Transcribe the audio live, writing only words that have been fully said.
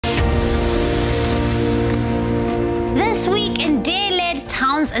This week in DA-led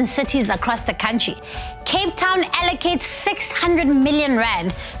towns and cities across the country, Cape Town allocates 600 million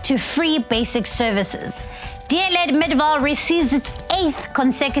rand to free basic services. DA-led Midvaal receives its 8th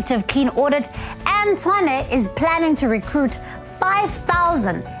consecutive clean audit, and Tshwane is planning to recruit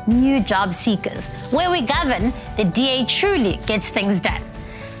 5,000 new job seekers. Where we govern, the DA truly gets things done.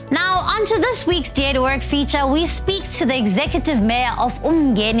 Now, on to this week's DA to Work feature, we speak to the Executive Mayor of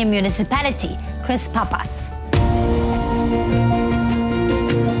uMngeni Municipality, Chris Pappas.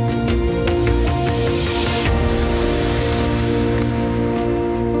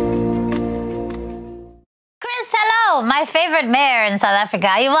 My favorite mayor in South Africa.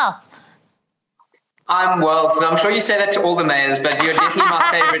 Are you well? I'm well. So I'm sure you say that to all the mayors, but you're definitely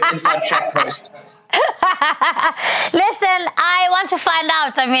my favorite Inside Track host. Listen, I want to find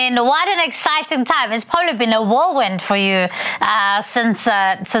out, what an exciting time. It's probably been a whirlwind for you since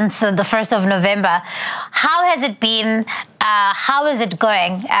the 1st of November. How has it been? How is it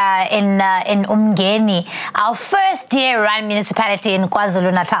going in uMngeni, our first DA-run municipality in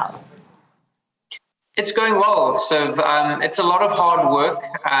KwaZulu-Natal? It's going well. So it's a lot of hard work.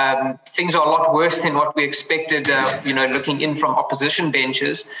 Things are a lot worse than what we expected, looking in from opposition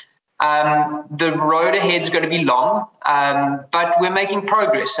benches. The road ahead is going to be long, but we're making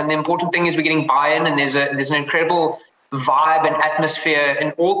progress. And the important thing is we're getting buy-in, and there's an incredible vibe and atmosphere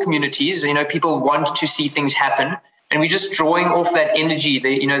in all communities. People want to see things happen. And we're just drawing off that energy,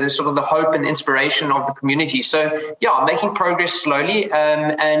 the sort of the hope and inspiration of the community. So, yeah, making progress slowly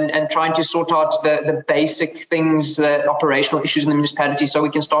and trying to sort out the basic things, the operational issues in the municipality so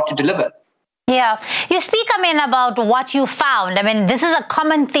we can start to deliver. Yeah. You speak, about what you found. This is a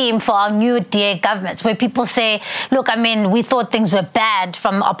common theme for our new DA governments, where people say, look, we thought things were bad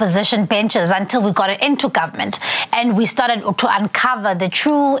from opposition benches until we got into government and we started to uncover the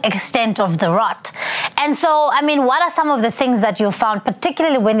true extent of the rot. And so, what are some of the things that you found,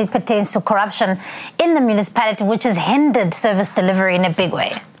 particularly when it pertains to corruption in the municipality, which has hindered service delivery in a big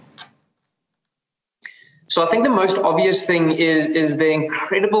way? So I think the most obvious thing is the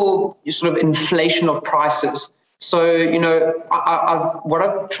incredible sort of inflation of prices. So, what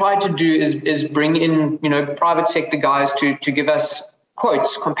I've tried to do is bring in, private sector guys to give us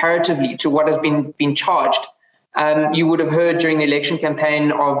quotes comparatively to what has been charged. You would have heard during the election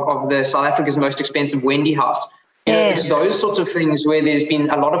campaign of the South Africa's most expensive Wendy house. It's those sorts of things where there's been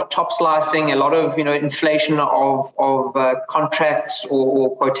a lot of top slicing, a lot of, inflation of contracts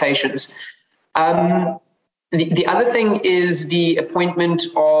or quotations. The other thing is the appointment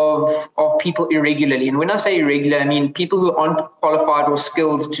of people irregularly. And when I say irregular, I mean people who aren't qualified or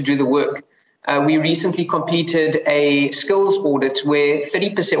skilled to do the work. We recently completed a skills audit where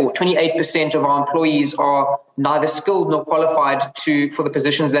 30% or 28% of our employees are neither skilled nor qualified for the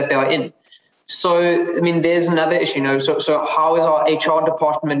positions that they are in. So, there's another issue, so how is our HR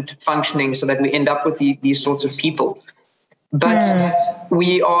department functioning so that we end up with these sorts of people? But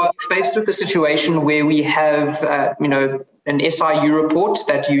we are faced with a situation where we have, an SIU report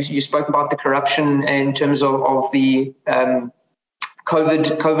that you spoke about the corruption in terms of the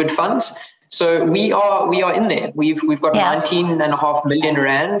COVID funds. So we are in there. We've got 19.5 million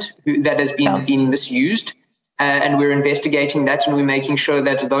rand that has been misused, and we're investigating that, and we're making sure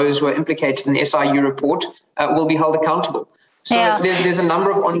that those who are implicated in the SIU report will be held accountable. So there's a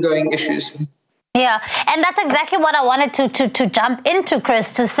number of ongoing issues. Yeah, and that's exactly what I wanted to jump into, Chris,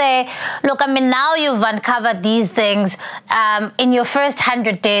 to say, look, now you've uncovered these things in your first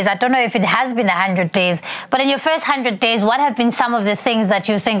 100 days. I don't know if it has been 100 days, but in your first 100 days, what have been some of the things that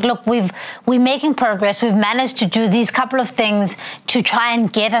you think, look, we're making progress, we've managed to do these couple of things to try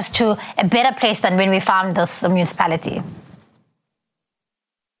and get us to a better place than when we found this municipality?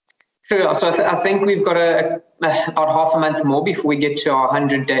 Sure, so I think we've got about half a month more before we get to our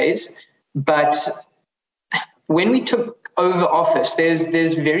 100 days. But when we took over office,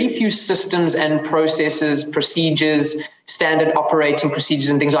 there's very few systems and processes, procedures, standard operating procedures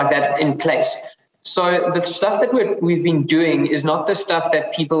and things like that in place. So the stuff that we've been doing is not the stuff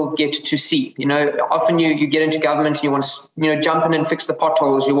that people get to see. Often you get into government and you want to, jump in and fix the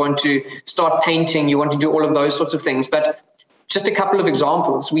potholes. You want to start painting. You want to do all of those sorts of things. But just a couple of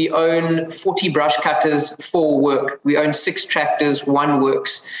examples. We own 40 brush cutters, 4 work. We own 6 tractors, 1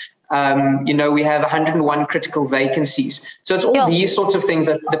 works. We have 101 critical vacancies. So it's all these sorts of things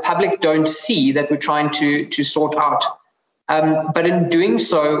that the public don't see that we're trying to sort out. But in doing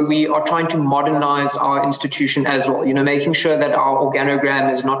so, we are trying to modernize our institution as well, making sure that our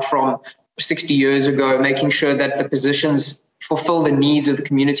organogram is not from 60 years ago, making sure that the positions fulfill the needs of the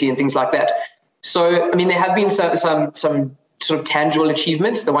community and things like that. So, there have been some sort of tangible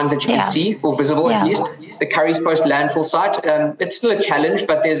achievements, the ones that you can see, or visible at least. The Curry's Post landfill site, it's still a challenge,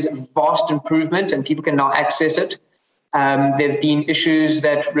 but there's vast improvement and people can now access it. There have been issues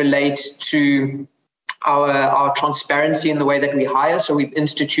that relate to our transparency in the way that we hire. So we've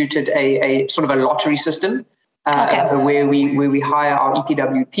instituted a sort of a lottery system where we hire our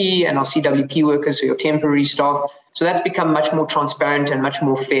EPWP and our CWP workers, so your temporary staff. So that's become much more transparent and much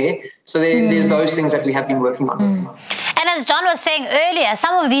more fair. So there's those things that we have been working on. And as John was saying earlier,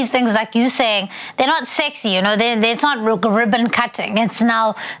 some of these things, like you saying, they're not sexy, you know, it's not ribbon cutting. It's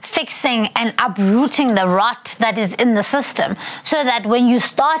now fixing and uprooting the rot that is in the system, so that when you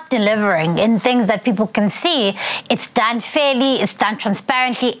start delivering in things that people can see, it's done fairly, it's done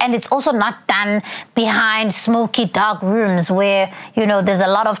transparently, and it's also not done behind smoky, dark rooms where, you know, there's a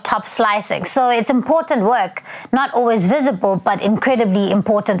lot of top slicing. So it's important work, not always visible, but incredibly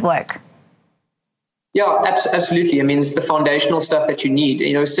important work. Yeah, absolutely. I mean, it's the foundational stuff that you need,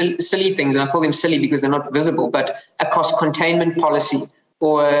 you know, silly things, and I call them silly because they're not visible, but a cost containment policy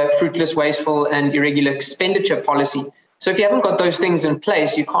or a fruitless, wasteful and irregular expenditure policy. So if you haven't got those things in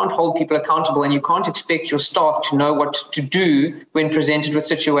place, you can't hold people accountable, and you can't expect your staff to know what to do when presented with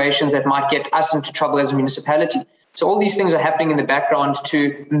situations that might get us into trouble as a municipality. So all these things are happening in the background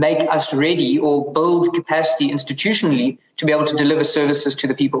to make us ready or build capacity institutionally to be able to deliver services to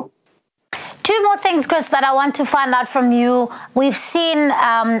the people. Two more things, Chris, that I want to find out from you. We've seen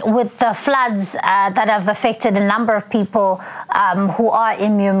with the floods that have affected a number of people who are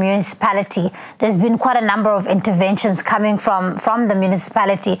in your municipality, there's been quite a number of interventions coming from the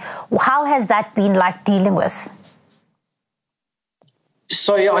municipality. How has that been like dealing with?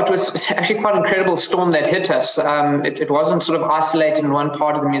 So, yeah, it was actually quite an incredible storm that hit us. It wasn't sort of isolated in one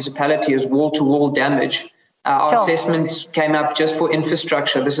part of the municipality. It was wall-to-wall damage. Our assessment came up just for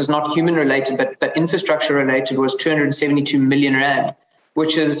infrastructure. This is not human related, but infrastructure related was 272 million rand,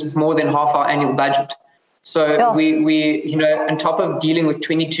 which is more than half our annual budget. So we, you know, on top of dealing with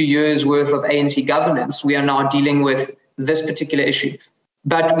 22 years worth of ANC governance, we are now dealing with this particular issue.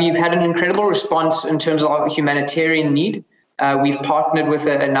 But we've had an incredible response in terms of our humanitarian need. We've partnered with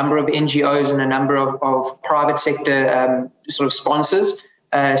a number of NGOs and a number of private sector sort of sponsors.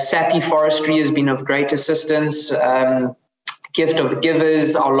 Sappy Forestry has been of great assistance, Gift of the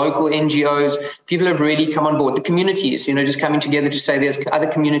Givers, our local NGOs. People have really come on board. The communities, you know, just coming together to say there's other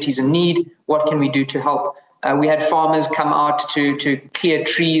communities in need. What can we do to help? We had farmers come out to clear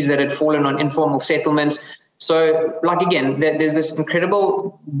trees that had fallen on informal settlements. So, like, again, there's this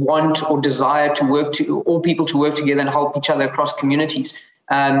incredible want or desire all people to work together and help each other across communities.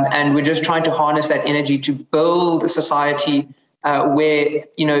 And we're just trying to harness that energy to build a society where,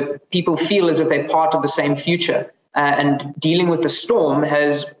 you know, people feel as if they're part of the same future. And dealing with the storm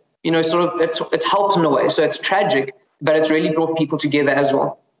has, you know, sort of, it's helped in a way. So it's tragic, but it's really brought people together as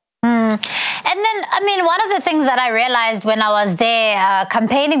well. And then, I mean, one of the things that I realized when I was there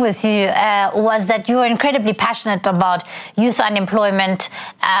campaigning with you was that you were incredibly passionate about youth unemployment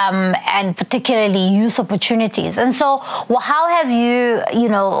and particularly youth opportunities. And so how have you, you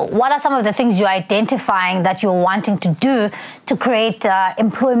know, what are some of the things you're identifying that you're wanting to do to create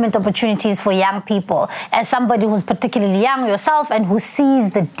employment opportunities for young people, as somebody who's particularly young yourself and who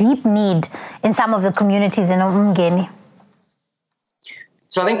sees the deep need in some of the communities in uMngeni?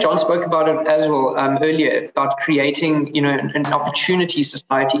 So I think John spoke about it as well earlier, about creating, you know, an opportunity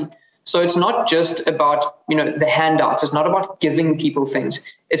society. So it's not just about, you know, the handouts. It's not about giving people things.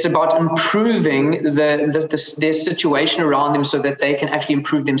 It's about improving their situation around them so that they can actually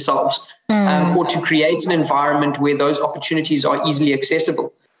improve themselves, or to create an environment where those opportunities are easily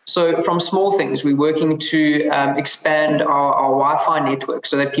accessible. So from small things, we're working to expand our Wi-Fi network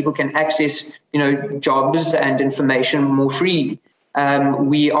so that people can access, you know, jobs and information more freely.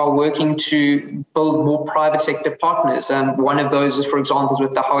 We are working to build more private sector partners. One of those is, for example,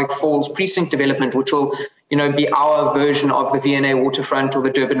 with the Howick Falls precinct development, which will, you know, be our version of the V&A waterfront or the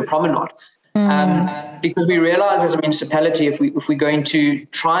Durban promenade. Because we realize as a municipality, if we're going to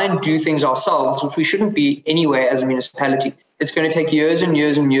try and do things ourselves, which we shouldn't be anywhere as a municipality, it's going to take years and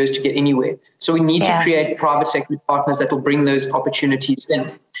years and years to get anywhere. So we need to create private sector partners that will bring those opportunities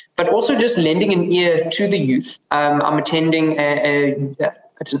in. But also just lending an ear to the youth. I'm attending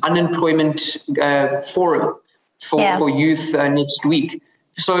it's an unemployment forum for youth next week.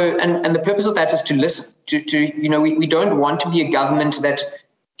 So, and the purpose of that is to listen. You know, we don't want to be a government that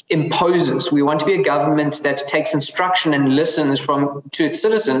imposes. We want to be a government that takes instruction and listens to its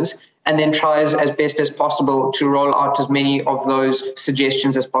citizens, and then tries as best as possible to roll out as many of those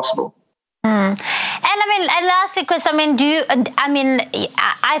suggestions as possible. And and lastly, Chris, I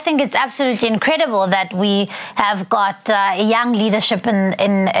think it's absolutely incredible that we have got young leadership in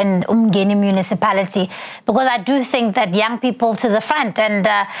uMngeni Municipality, because I do think that young people to the front. And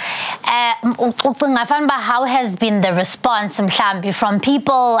how has been the response from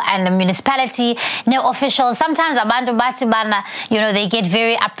people and the municipality, officials? Sometimes they get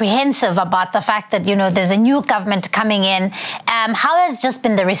very apprehensive about the fact that there's a new government coming in. How has just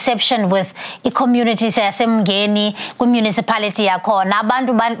been the reception with the community uMngeni, municipality yakhona,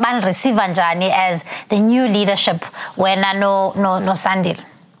 abantu ban receive njani as the new leadership when no Sandile?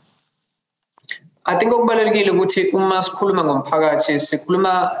 I think okubalulekile ukuthi uma sikhuluma ngomphakathi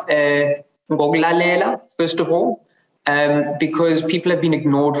sikhuluma ngokulalela first of all, because people have been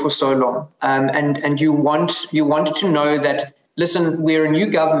ignored for so long, and you want to know that, listen, we're a new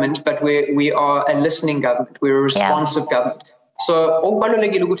government, but we are a listening government, we're a responsive government. So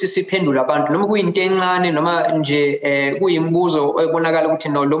okubalulekile ukuthi siphendule abantu noma kuyinto encane noma nje kuyimbuzo ebonakala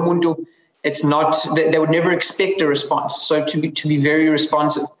ukuthi no lo muntu, it's not, they would never expect a response, so to be very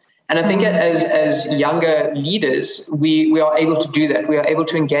responsive. And I think as younger leaders, we are able to do that. We are able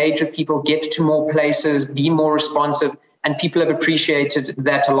to engage with people, get to more places, be more responsive, and people have appreciated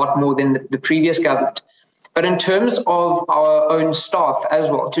that a lot more than the previous government. But in terms of our own staff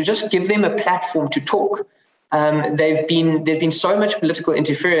as well, to just give them a platform to talk. There's been so much political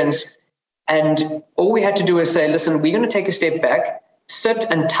interference, and all we had to do is say, listen, we're going to take a step back, sit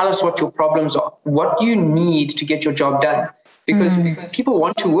and tell us what your problems are, what you need to get your job done. Because people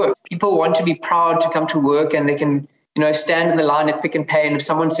want to work. People want to be proud to come to work, and they can, stand in the line at Pick and Pay, and if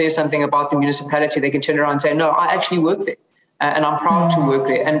someone says something about the municipality, they can turn around and say, no, I actually work there, and I'm proud to work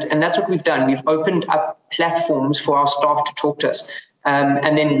there. And that's what we've done. We've opened up platforms for our staff to talk to us,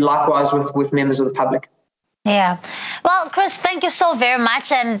 and then likewise with members of the public. Yeah. Well, Chris, thank you so very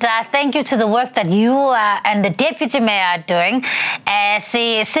much, and thank you to the work that you and the Deputy Mayor are doing.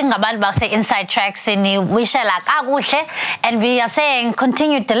 Inside tracks and we are saying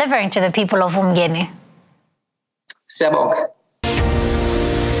continue delivering to the people of uMngeni. Sabok.